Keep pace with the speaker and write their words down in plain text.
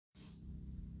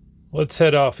Let's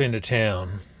head off into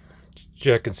town.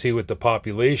 Check and see what the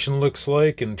population looks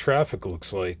like and traffic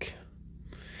looks like.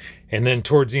 And then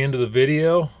towards the end of the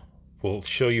video, we'll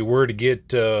show you where to get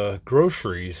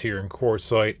groceries here in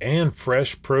Quartzsite and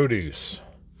fresh produce.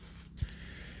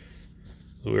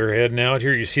 So we're heading out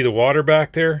here. You see the water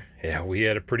back there? Yeah, we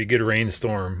had a pretty good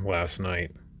rainstorm last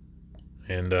night.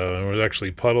 And there was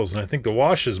actually puddles, and I think the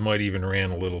washes might even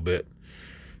ran a little bit.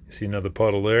 You see another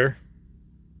puddle there?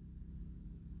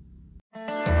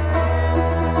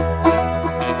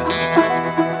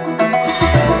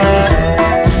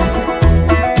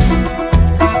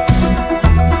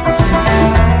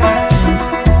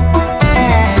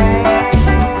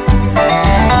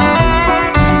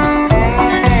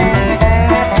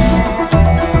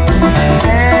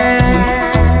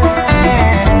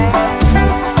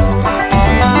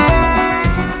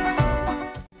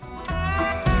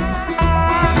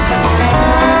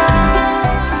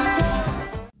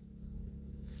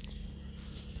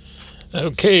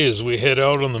 Okay, as we head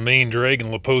out on the main drag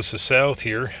in La Posa South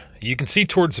here, you can see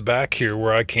towards the back here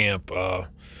where I camp,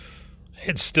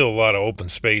 it's still a lot of open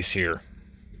space here.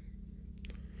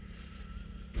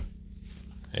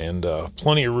 And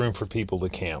plenty of room for people to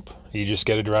camp. You just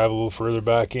got to drive a little further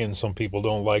back in. Some people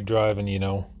don't like driving, you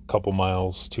know, a couple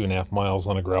miles, 2.5 miles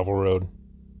on a gravel road.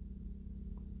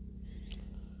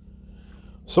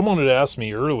 Someone had asked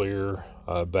me earlier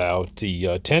about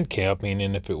the tent camping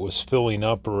and if it was filling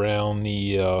up around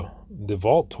the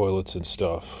vault toilets and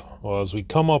stuff. Well, as we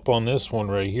come up on this one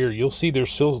right here, you'll see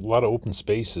there's still a lot of open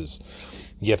spaces.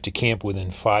 You have to camp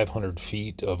within 500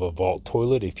 feet of a vault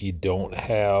toilet if you don't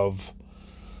have,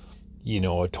 you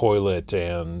know, a toilet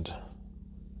and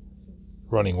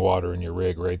running water in your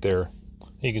rig right there.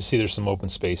 You can see there's some open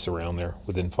space around there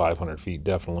within 500 feet,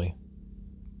 definitely.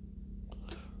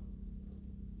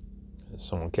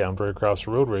 Someone camped right across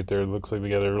the road right there. It looks like they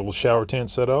got a little shower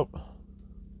tent set up.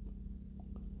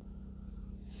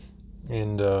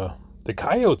 And the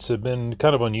coyotes have been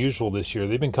kind of unusual this year.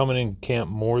 They've been coming in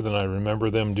camp more than I remember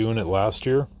them doing it last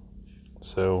year.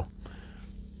 So,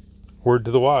 word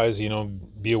to the wise, you know,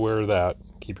 be aware of that.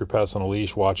 Keep your pets on a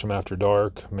leash. Watch them after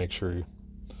dark. Make sure you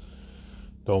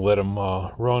don't let them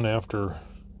run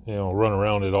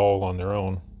around at all on their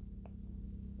own.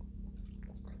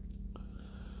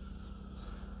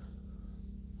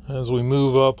 As we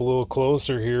move up a little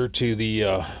closer here to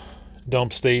the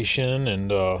dump station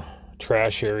and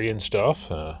trash area and stuff,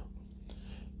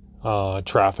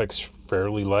 traffic's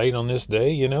fairly light on this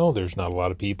day, you know. There's not a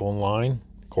lot of people in line.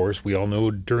 Of course, we all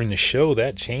know during the show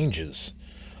that changes.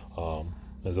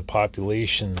 As the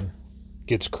population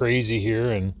gets crazy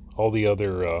here and all the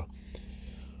other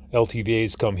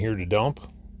LTVAs come here to dump.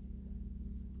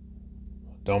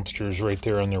 Dumpsters right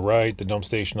there on the right, the dump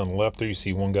station on the left there. You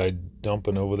see one guy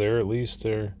dumping over there, at least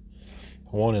there.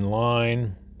 One in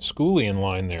line, schoolie in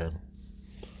line there.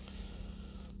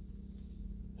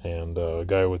 And a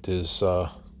guy with his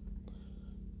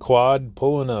quad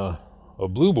pulling a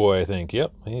blue boy, I think.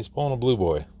 Yep, he's pulling a blue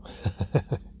boy.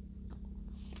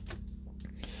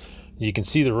 You can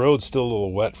see the road's still a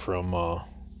little wet from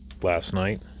last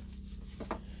night.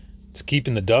 It's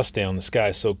keeping the dust down. The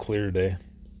sky's so clear today.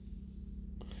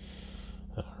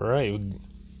 All right, we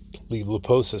leave La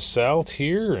Posa South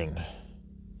here, and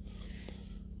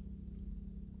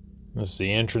this is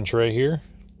the entrance right here.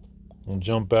 We'll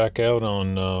jump back out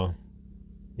on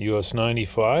US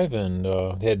 95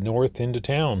 and head north into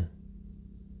town.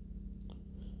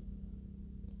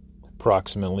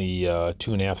 Approximately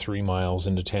 2.5, 3 miles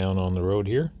into town on the road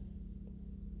here.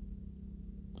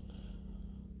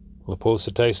 La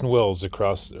Posa Tyson Wells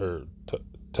across, or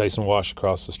Tyson Wash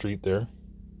across the street there.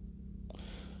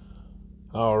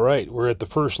 All right, we're at the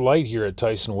first light here at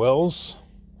Tyson Wells,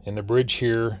 and the bridge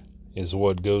here is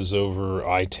what goes over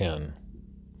I-10.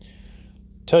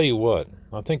 Tell you what,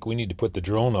 I think we need to put the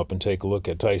drone up and take a look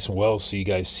at Tyson Wells so you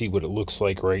guys see what it looks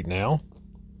like right now.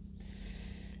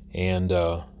 And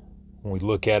when we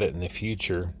look at it in the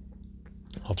future,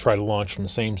 I'll try to launch from the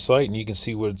same site, and you can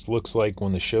see what it looks like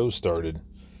when the show started.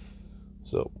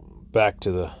 So back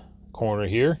to the corner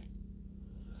here,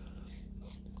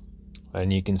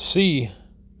 and you can see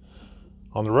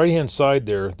on the right hand side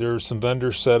there's some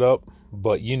vendors set up,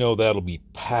 but you know that'll be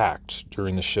packed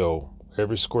during the show.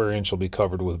 Every square inch will be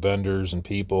covered with vendors and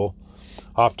people.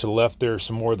 Off to the left there's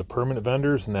some more of the permanent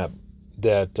vendors, and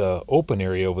that open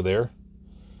area over there,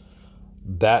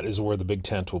 that is where the big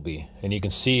tent will be. And you can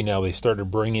see now they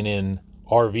started bringing in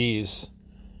RVs,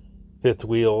 fifth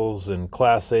wheels and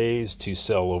Class A's to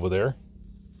sell over there.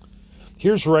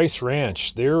 Here's Rice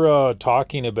Ranch. They're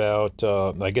talking about,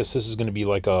 I guess this is going to be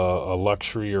like a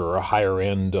luxury or a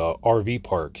higher-end RV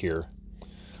park here.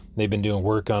 They've been doing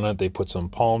work on it. They put some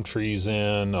palm trees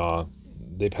in.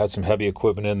 They've had some heavy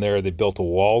equipment in there. They built a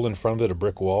wall in front of it, a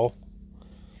brick wall.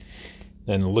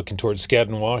 And looking towards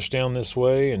Skadden Wash down this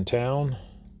way in town.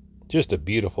 Just a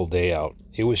beautiful day out.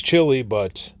 It was chilly,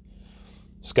 but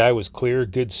sky was clear.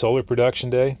 Good solar production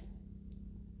day.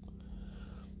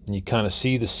 And you kind of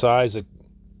see the size of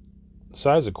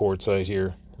quartzite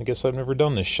here. I guess I've never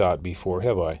done this shot before,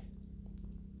 have I?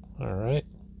 All right.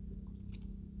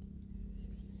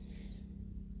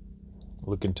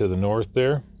 Looking to the north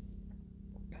there.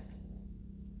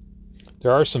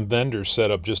 There are some vendors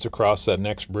set up just across that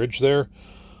next bridge there.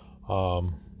 Right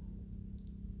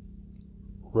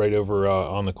over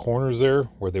on the corners there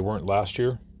where they weren't last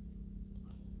year.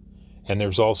 And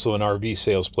there's also an RV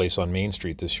sales place on Main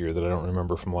Street this year that I don't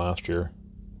remember from last year.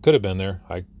 Could have been there.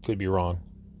 I could be wrong.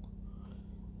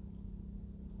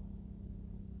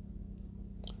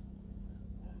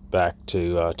 Back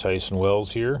to Tyson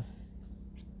Wells here.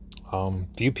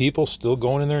 Few people still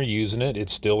going in there using it.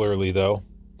 It's still early though.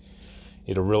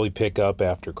 It'll really pick up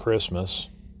after Christmas.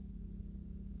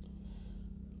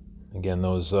 Again,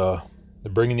 those they're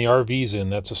bringing the RVs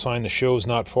in. That's a sign the show's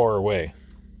not far away.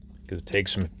 Because it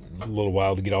takes them a little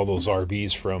while to get all those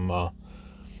RVs from RV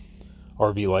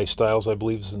Lifestyles, I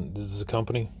believe this is the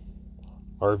company.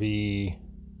 RV,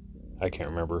 I can't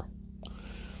remember.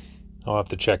 I'll have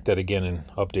to check that again and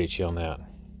update you on that.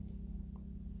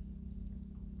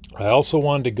 I also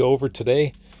wanted to go over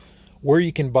today where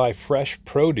you can buy fresh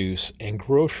produce and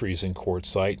groceries in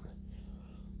Quartzsite.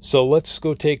 So let's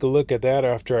go take a look at that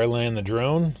after I land the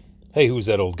drone. Hey, who's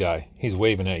that old guy? He's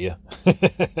waving at you.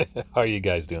 How are you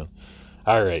guys doing?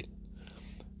 All right.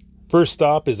 First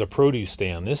stop is a produce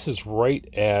stand. This is right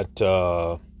at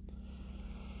the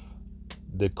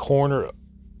corner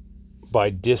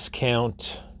by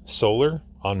Discount Solar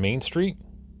on Main Street.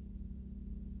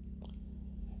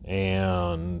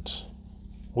 And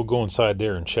we'll go inside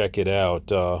there and check it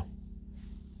out.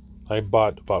 I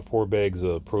bought about 4 bags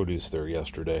of produce there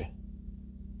yesterday.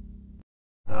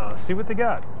 See what they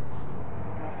got.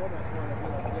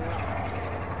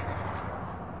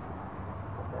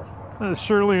 This is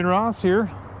Shirley and Ross here.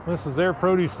 This is their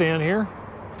produce stand here.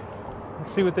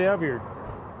 Let's see what they have here.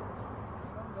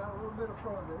 Got a little bit of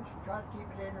produce. Try to keep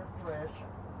it in there fresh.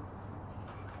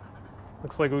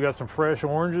 Looks like we got some fresh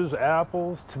oranges,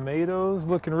 apples, tomatoes,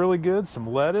 looking really good.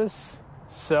 Some lettuce,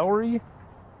 celery,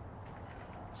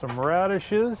 some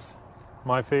radishes,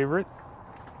 my favorite.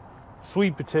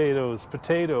 Sweet potatoes,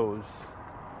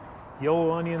 yellow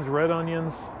onions, red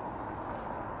onions.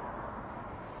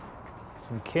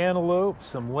 Some cantaloupe,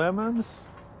 some lemons,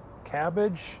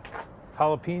 cabbage,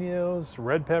 jalapenos,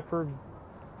 red pepper,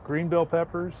 green bell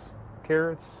peppers,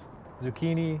 carrots,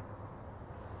 zucchini,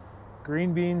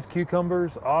 green beans,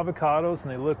 cucumbers, avocados,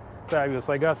 and they look fabulous.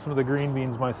 I got some of the green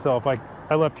beans myself. I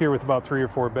left here with about 3 or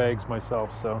 4 bags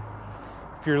myself. So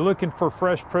if you're looking for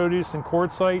fresh produce in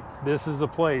Quartzsite, this is the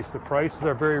place. The prices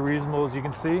are very reasonable, as you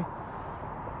can see.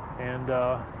 And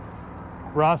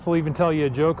Ross will even tell you a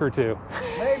joke or two.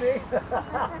 Maybe. If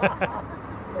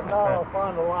not, I'll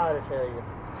find a lie to tell you.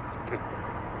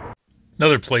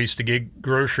 Another place to get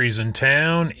groceries in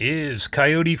town is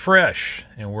Coyote Fresh,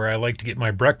 and where I like to get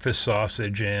my breakfast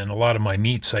sausage and a lot of my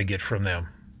meats I get from them.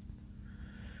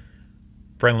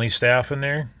 Friendly staff in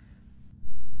there.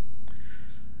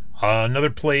 Another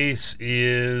place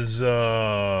is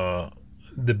the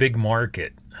Big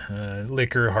Market.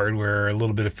 Liquor, hardware, a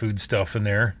little bit of food stuff in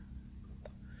there.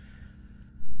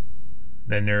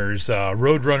 Then there's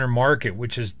Roadrunner Market,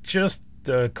 which is just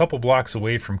a couple blocks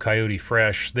away from Coyote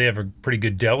Fresh. They have a pretty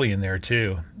good deli in there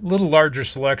too. A little larger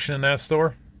selection in that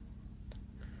store.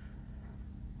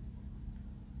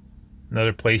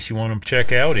 Another place you want to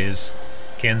check out is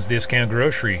Ken's Discount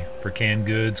Grocery for canned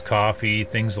goods, coffee,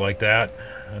 things like that.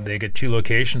 They got 2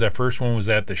 locations. That first one was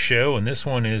at the show, and this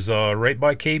one is right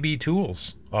by KB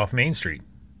Tools off Main Street.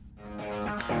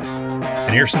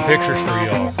 And here's some pictures for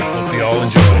y'all. Hope you all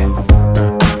enjoy.